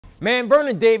Man,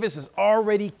 Vernon Davis is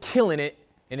already killing it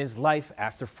in his life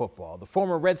after football. The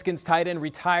former Redskins tight end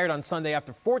retired on Sunday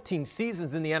after 14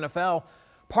 seasons in the NFL.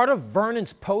 Part of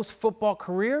Vernon's post-football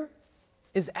career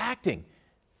is acting,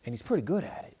 and he's pretty good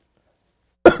at it.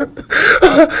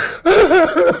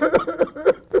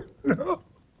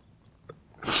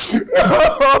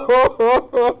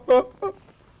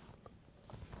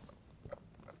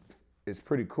 It's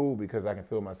pretty cool because I can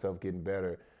feel myself getting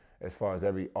better as far as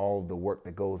all the work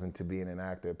that goes into being an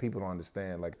actor. People don't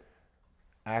understand, like,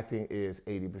 acting is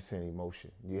 80%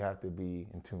 emotion. You have to be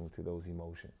in tune to those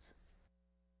emotions.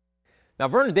 Now,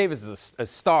 Vernon Davis is a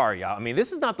star, y'all. I mean,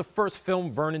 this is not the first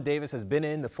film Vernon Davis has been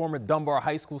in. The former Dunbar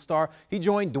High School star. He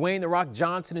joined Dwayne "The Rock"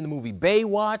 Johnson in the movie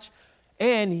Baywatch,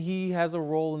 and he has a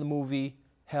role in the movie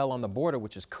Hell on the Border,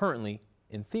 which is currently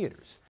in theaters.